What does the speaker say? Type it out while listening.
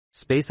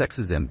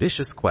SpaceX's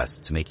ambitious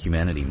quest to make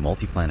humanity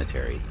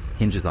multiplanetary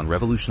hinges on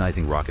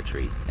revolutionizing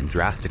rocketry and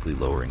drastically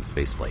lowering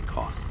spaceflight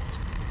costs.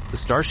 The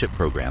Starship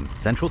program,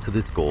 central to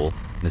this goal,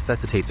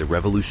 necessitates a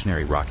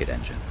revolutionary rocket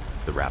engine,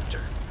 the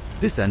Raptor.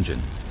 This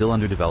engine, still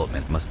under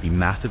development, must be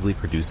massively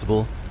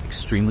producible,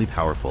 extremely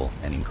powerful,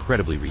 and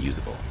incredibly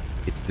reusable.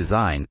 Its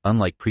design,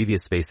 unlike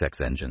previous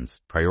SpaceX engines,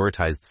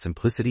 prioritized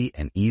simplicity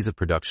and ease of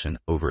production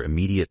over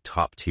immediate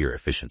top-tier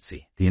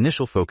efficiency. The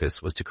initial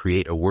focus was to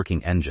create a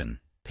working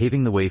engine,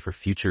 paving the way for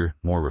future,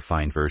 more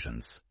refined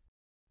versions.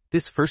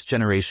 This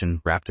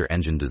first-generation Raptor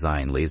engine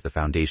design lays the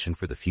foundation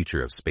for the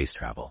future of space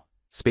travel.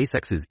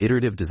 SpaceX's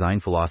iterative design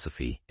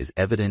philosophy is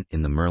evident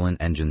in the Merlin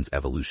engine's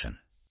evolution.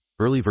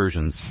 Early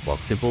versions, while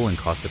simple and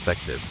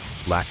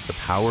cost-effective, lacked the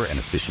power and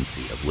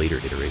efficiency of later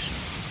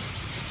iterations.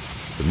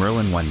 The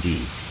Merlin 1D,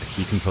 a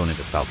key component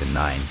of Falcon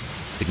 9,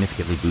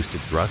 significantly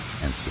boosted thrust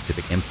and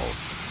specific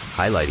impulse,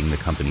 highlighting the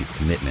company's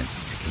commitment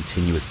to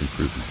continuous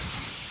improvement.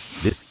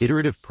 This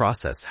iterative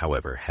process,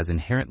 however, has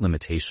inherent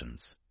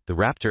limitations. The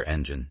Raptor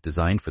engine,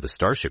 designed for the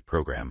Starship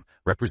program,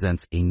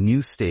 represents a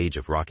new stage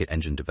of rocket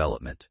engine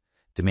development,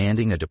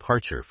 demanding a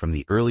departure from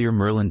the earlier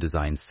Merlin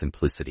design's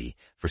simplicity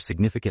for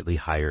significantly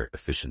higher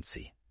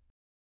efficiency.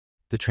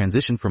 The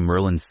transition from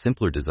Merlin's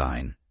simpler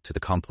design to the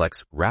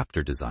complex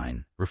Raptor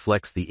design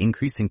reflects the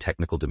increasing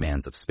technical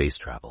demands of space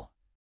travel.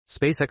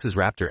 SpaceX's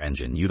Raptor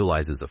engine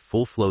utilizes a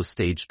full-flow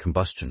staged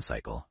combustion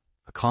cycle,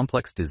 a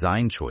complex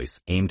design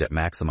choice aimed at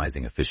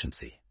maximizing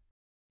efficiency.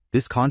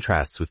 This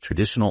contrasts with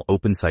traditional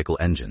open-cycle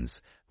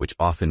engines, which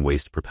often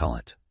waste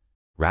propellant.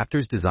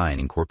 Raptor's design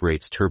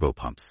incorporates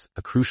turbopumps,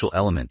 a crucial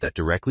element that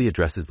directly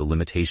addresses the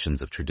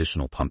limitations of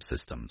traditional pump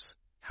systems.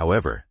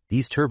 However,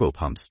 these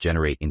turbopumps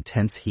generate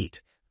intense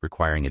heat,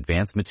 requiring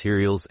advanced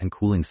materials and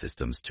cooling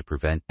systems to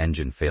prevent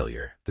engine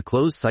failure. The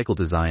closed-cycle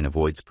design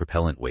avoids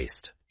propellant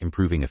waste,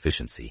 improving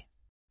efficiency.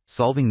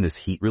 Solving this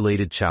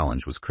heat-related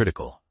challenge was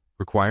critical,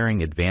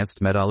 requiring advanced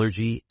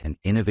metallurgy and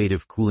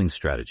innovative cooling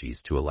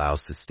strategies to allow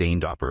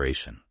sustained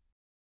operation.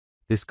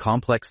 This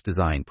complex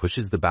design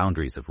pushes the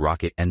boundaries of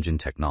rocket engine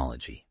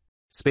technology.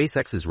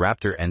 SpaceX's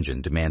Raptor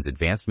engine demands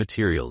advanced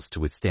materials to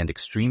withstand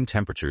extreme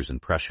temperatures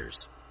and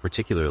pressures,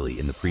 particularly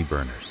in the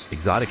pre-burners.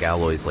 Exotic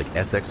alloys like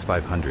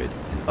SX500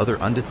 and other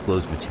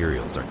undisclosed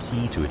materials are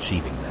key to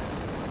achieving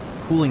this.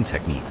 Cooling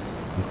techniques,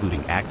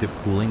 including active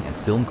cooling and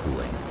film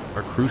cooling,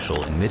 are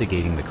crucial in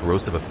mitigating the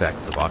corrosive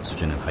effects of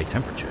oxygen at high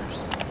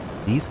temperatures.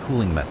 These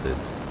cooling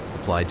methods,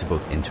 applied to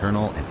both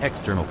internal and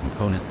external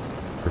components,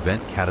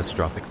 prevent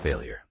catastrophic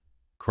failure.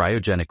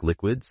 Cryogenic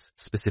liquids,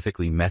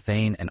 specifically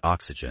methane and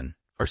oxygen,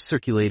 are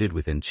circulated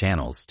within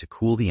channels to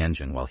cool the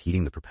engine while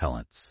heating the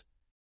propellants.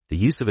 The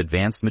use of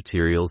advanced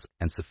materials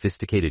and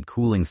sophisticated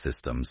cooling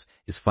systems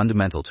is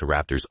fundamental to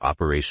Raptor's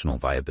operational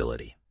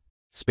viability.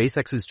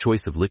 SpaceX's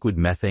choice of liquid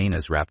methane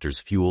as Raptor's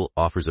fuel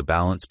offers a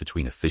balance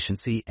between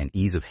efficiency and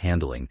ease of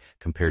handling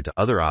compared to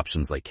other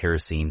options like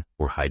kerosene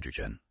or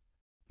hydrogen.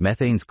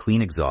 Methane's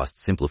clean exhaust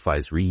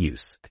simplifies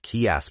reuse, a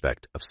key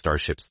aspect of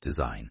Starship's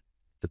design.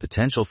 The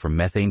potential for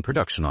methane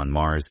production on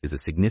Mars is a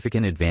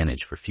significant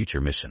advantage for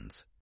future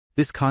missions.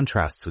 This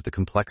contrasts with the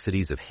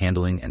complexities of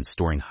handling and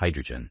storing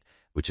hydrogen,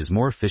 which is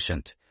more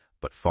efficient,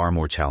 but far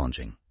more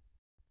challenging.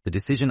 The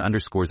decision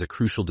underscores a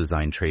crucial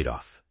design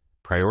trade-off,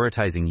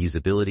 prioritizing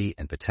usability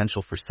and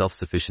potential for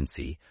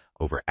self-sufficiency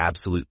over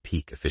absolute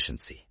peak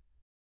efficiency.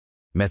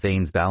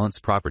 Methane's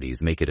balanced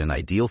properties make it an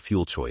ideal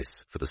fuel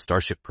choice for the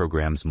Starship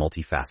program's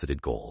multifaceted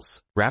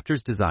goals.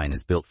 Raptor's design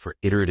is built for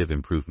iterative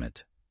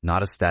improvement,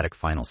 not a static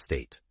final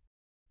state.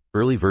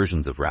 Early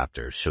versions of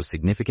Raptor show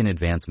significant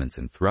advancements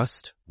in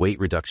thrust,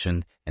 weight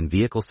reduction, and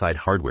vehicle-side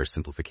hardware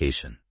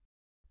simplification.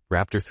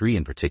 Raptor 3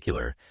 in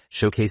particular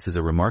showcases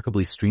a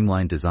remarkably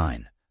streamlined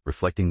design,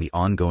 reflecting the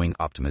ongoing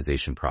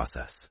optimization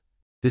process.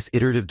 This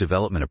iterative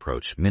development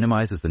approach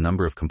minimizes the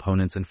number of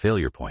components and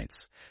failure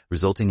points,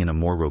 resulting in a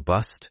more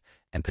robust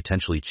and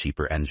potentially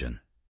cheaper engine.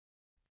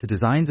 The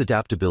design's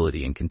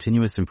adaptability and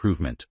continuous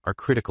improvement are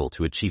critical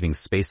to achieving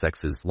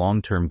SpaceX's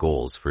long-term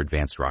goals for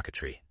advanced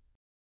rocketry.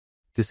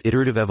 This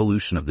iterative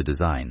evolution of the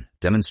design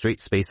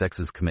demonstrates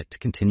SpaceX's commitment to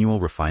continual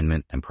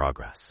refinement and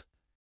progress.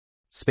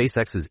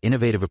 SpaceX's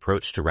innovative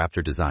approach to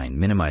Raptor design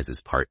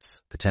minimizes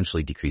parts,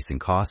 potentially decreasing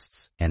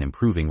costs and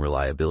improving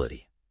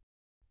reliability.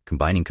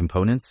 Combining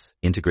components,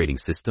 integrating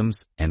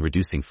systems, and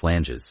reducing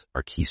flanges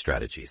are key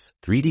strategies.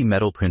 3D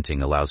metal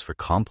printing allows for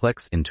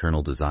complex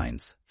internal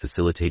designs,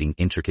 facilitating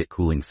intricate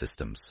cooling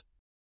systems.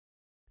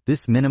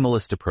 This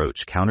minimalist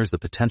approach counters the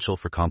potential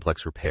for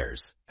complex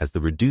repairs, as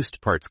the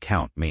reduced parts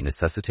count may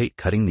necessitate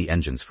cutting the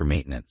engines for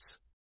maintenance.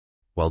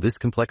 While this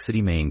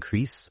complexity may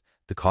increase,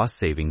 the cost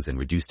savings and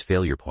reduced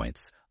failure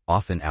points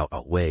often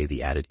outweigh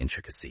the added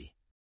intricacy.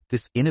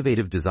 This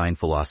innovative design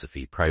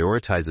philosophy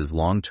prioritizes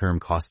long-term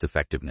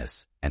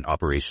cost-effectiveness and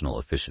operational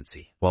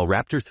efficiency. While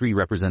Raptor 3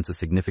 represents a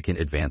significant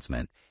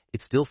advancement,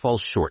 it still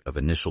falls short of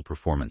initial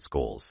performance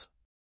goals.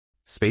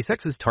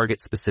 SpaceX's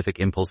target-specific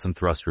impulse and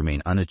thrust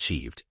remain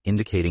unachieved,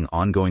 indicating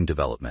ongoing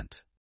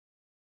development.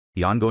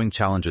 The ongoing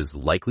challenges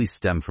likely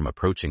stem from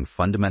approaching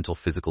fundamental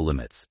physical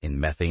limits in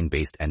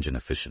methane-based engine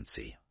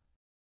efficiency.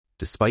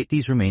 Despite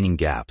these remaining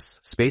gaps,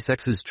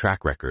 SpaceX's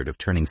track record of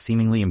turning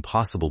seemingly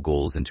impossible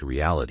goals into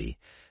reality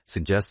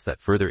suggests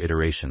that further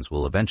iterations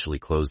will eventually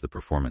close the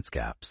performance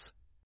gaps.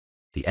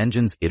 The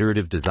engine's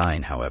iterative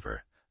design,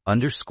 however,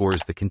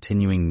 underscores the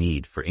continuing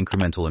need for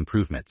incremental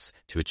improvements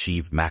to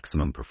achieve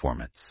maximum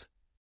performance.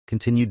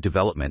 Continued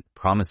development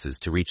promises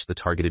to reach the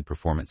targeted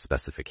performance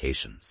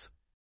specifications.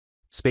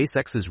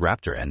 SpaceX's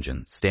Raptor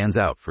engine stands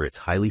out for its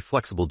highly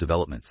flexible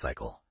development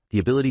cycle. The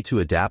ability to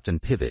adapt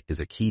and pivot is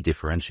a key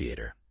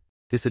differentiator.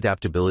 This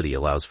adaptability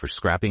allows for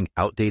scrapping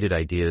outdated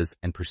ideas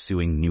and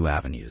pursuing new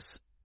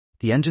avenues.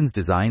 The engine's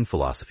design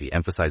philosophy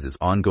emphasizes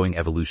ongoing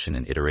evolution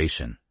and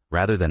iteration,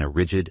 rather than a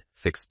rigid,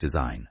 fixed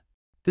design.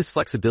 This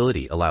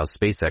flexibility allows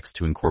SpaceX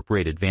to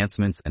incorporate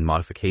advancements and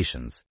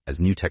modifications as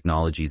new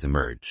technologies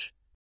emerge.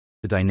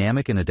 The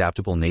dynamic and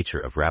adaptable nature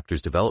of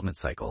Raptor's development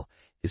cycle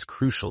is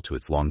crucial to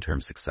its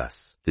long-term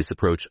success. This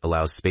approach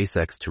allows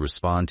SpaceX to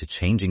respond to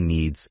changing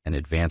needs and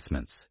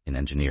advancements in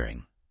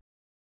engineering.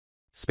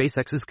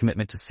 SpaceX's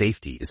commitment to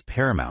safety is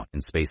paramount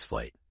in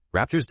spaceflight.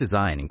 Raptor's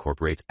design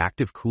incorporates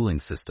active cooling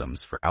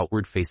systems for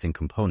outward-facing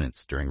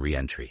components during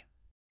re-entry.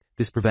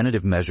 This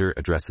preventative measure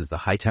addresses the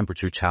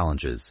high-temperature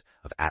challenges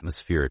of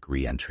atmospheric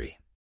re-entry.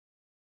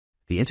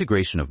 The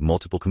integration of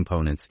multiple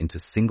components into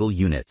single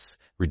units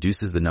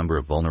reduces the number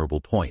of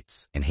vulnerable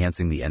points,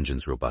 enhancing the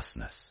engine's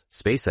robustness.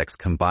 SpaceX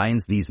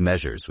combines these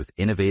measures with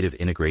innovative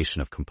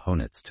integration of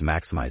components to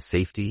maximize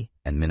safety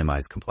and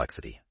minimize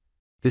complexity.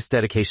 This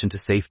dedication to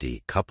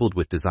safety, coupled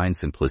with design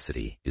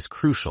simplicity, is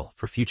crucial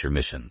for future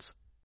missions.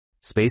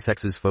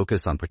 SpaceX's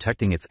focus on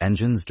protecting its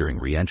engines during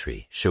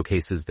re-entry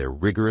showcases their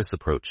rigorous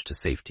approach to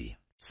safety.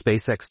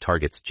 SpaceX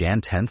targets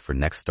Jan 10th for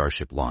next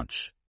Starship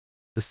launch.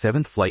 The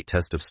 7th flight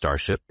test of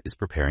Starship is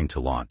preparing to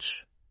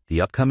launch.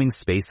 The upcoming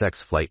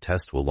SpaceX flight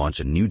test will launch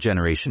a new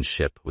generation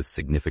ship with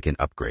significant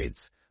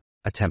upgrades,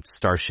 attempt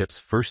Starship's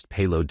first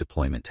payload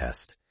deployment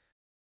test,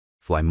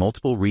 fly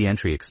multiple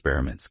re-entry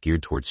experiments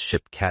geared towards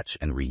ship catch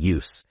and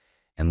reuse,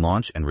 and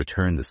launch and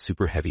return the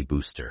Super Heavy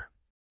booster.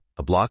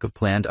 A block of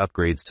planned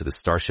upgrades to the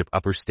Starship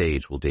upper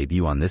stage will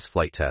debut on this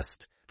flight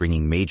test,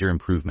 bringing major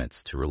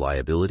improvements to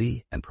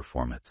reliability and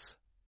performance.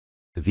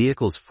 The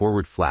vehicle's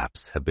forward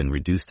flaps have been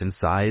reduced in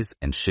size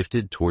and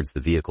shifted towards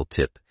the vehicle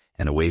tip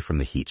and away from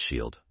the heat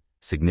shield,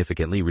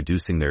 significantly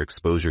reducing their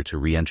exposure to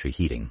re-entry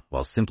heating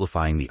while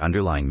simplifying the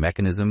underlying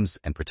mechanisms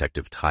and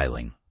protective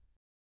tiling.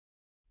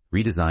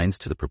 Redesigns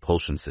to the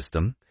propulsion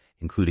system,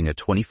 including a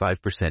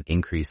 25%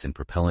 increase in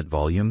propellant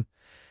volume,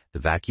 the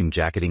vacuum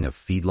jacketing of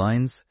feed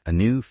lines, a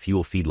new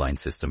fuel feed line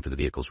system for the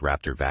vehicle's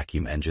Raptor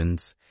vacuum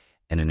engines,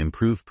 and an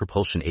improved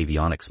propulsion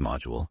avionics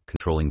module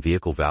controlling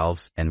vehicle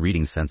valves and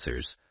reading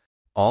sensors,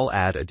 all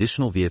add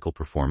additional vehicle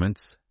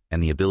performance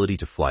and the ability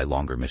to fly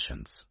longer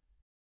missions.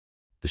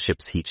 The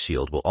ship's heat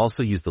shield will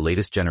also use the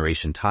latest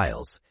generation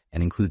tiles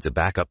and includes a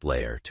backup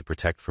layer to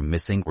protect from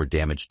missing or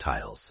damaged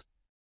tiles.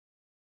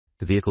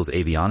 The vehicle's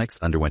avionics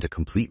underwent a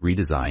complete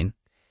redesign,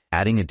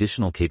 adding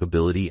additional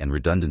capability and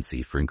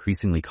redundancy for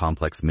increasingly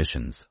complex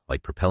missions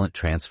like propellant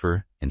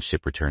transfer and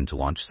ship return to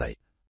launch site.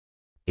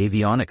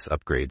 Avionics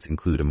upgrades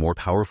include a more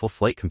powerful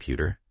flight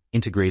computer,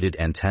 integrated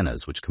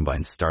antennas which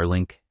combine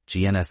Starlink,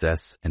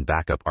 GNSS, and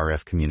backup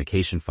RF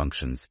communication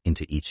functions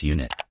into each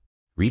unit,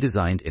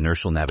 redesigned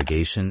inertial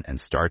navigation and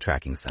star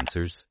tracking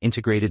sensors,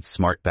 integrated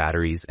smart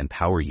batteries and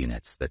power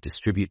units that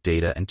distribute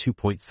data and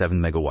 2.7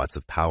 megawatts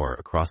of power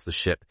across the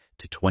ship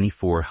to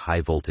 24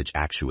 high-voltage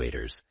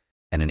actuators,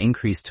 and an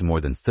increase to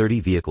more than 30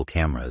 vehicle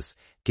cameras,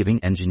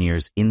 giving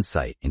engineers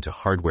insight into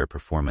hardware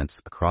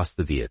performance across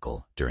the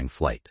vehicle during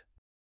flight.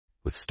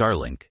 With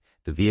Starlink,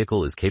 the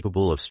vehicle is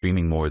capable of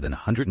streaming more than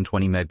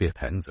 120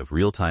 megabits of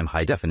real-time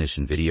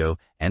high-definition video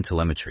and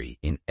telemetry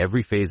in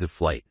every phase of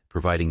flight,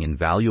 providing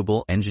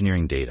invaluable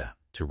engineering data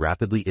to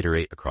rapidly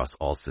iterate across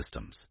all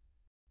systems.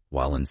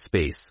 While in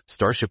space,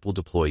 Starship will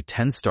deploy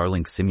 10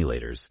 Starlink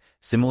simulators,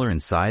 similar in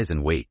size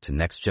and weight to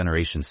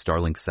next-generation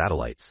Starlink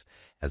satellites,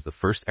 as the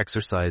first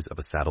exercise of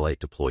a satellite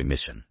deploy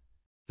mission.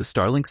 The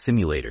Starlink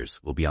simulators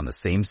will be on the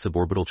same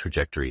suborbital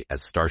trajectory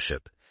as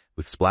Starship,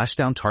 with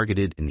splashdown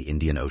targeted in the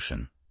Indian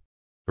Ocean.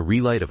 A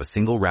relight of a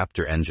single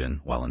Raptor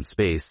engine while in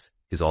space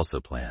is also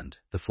planned.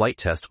 The flight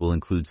test will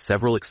include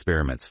several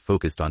experiments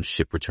focused on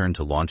ship return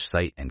to launch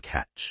site and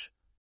catch.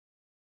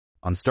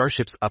 On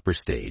Starship's upper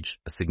stage,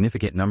 a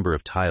significant number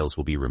of tiles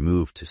will be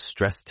removed to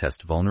stress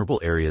test vulnerable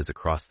areas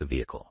across the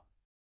vehicle.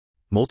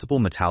 Multiple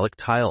metallic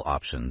tile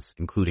options,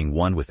 including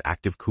one with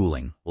active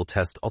cooling, will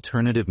test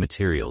alternative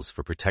materials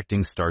for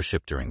protecting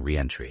Starship during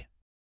re-entry.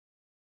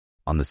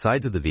 On the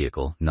sides of the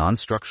vehicle,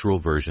 non-structural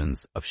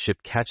versions of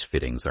ship catch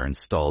fittings are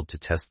installed to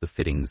test the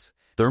fittings'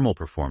 thermal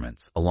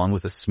performance, along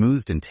with a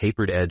smoothed and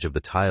tapered edge of the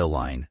tile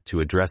line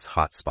to address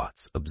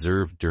hotspots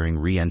observed during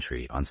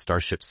re-entry on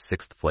Starship's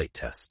 6th flight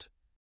test.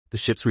 The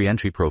ship's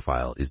re-entry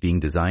profile is being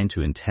designed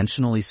to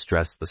intentionally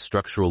stress the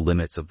structural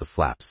limits of the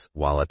flaps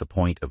while at the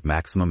point of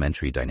maximum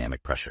entry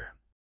dynamic pressure.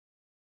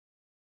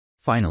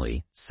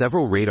 Finally,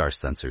 several radar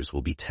sensors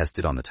will be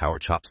tested on the tower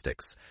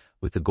chopsticks,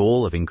 with the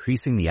goal of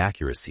increasing the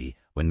accuracy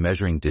when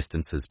measuring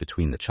distances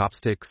between the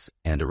chopsticks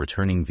and a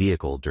returning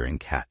vehicle during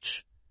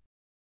catch.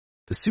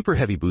 The Super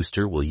Heavy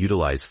booster will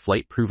utilize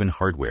flight-proven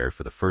hardware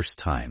for the first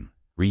time,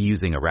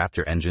 reusing a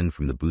Raptor engine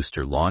from the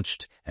booster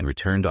launched and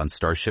returned on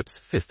Starship's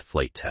 5th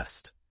flight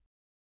test.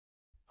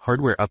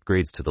 Hardware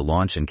upgrades to the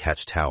launch and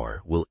catch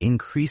tower will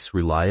increase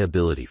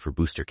reliability for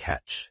booster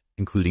catch,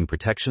 including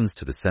protections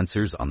to the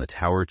sensors on the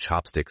tower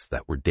chopsticks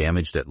that were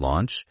damaged at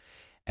launch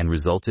and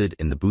resulted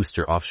in the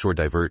booster offshore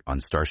divert on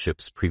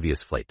Starship's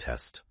previous flight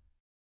test.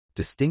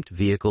 Distinct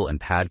vehicle and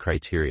pad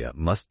criteria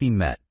must be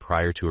met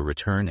prior to a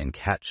return and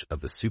catch of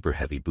the Super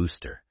Heavy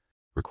booster,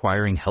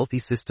 requiring healthy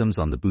systems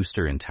on the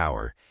booster and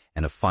tower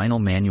and a final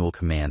manual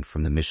command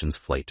from the mission's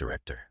flight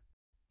director.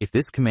 If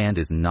this command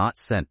is not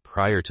sent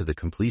prior to the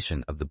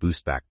completion of the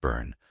boost back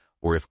burn,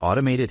 or if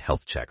automated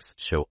health checks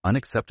show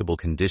unacceptable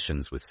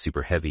conditions with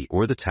Super Heavy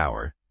or the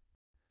tower,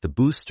 the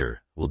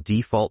booster will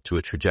default to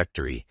a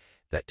trajectory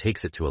that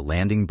takes it to a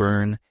landing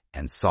burn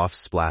and soft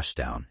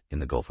splashdown in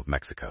the Gulf of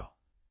Mexico.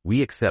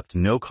 We accept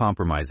no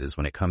compromises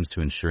when it comes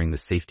to ensuring the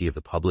safety of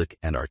the public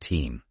and our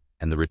team,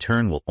 and the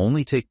return will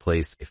only take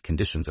place if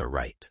conditions are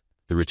right.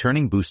 The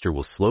returning booster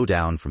will slow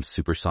down from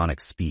supersonic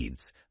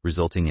speeds,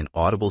 resulting in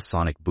audible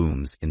sonic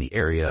booms in the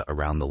area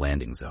around the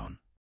landing zone.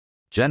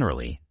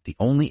 Generally, the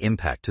only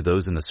impact to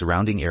those in the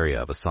surrounding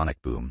area of a sonic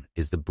boom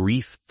is the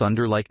brief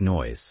thunder-like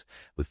noise,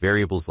 with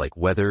variables like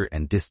weather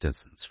and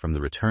distance from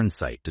the return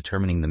site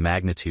determining the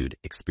magnitude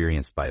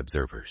experienced by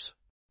observers.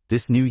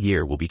 This new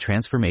year will be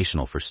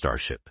transformational for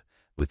Starship,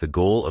 with the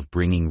goal of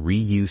bringing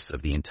reuse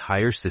of the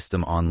entire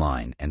system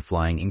online and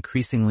flying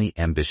increasingly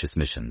ambitious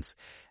missions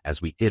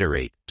as we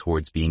iterate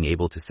towards being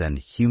able to send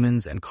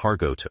humans and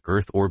cargo to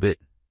Earth orbit,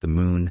 the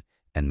Moon,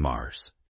 and Mars.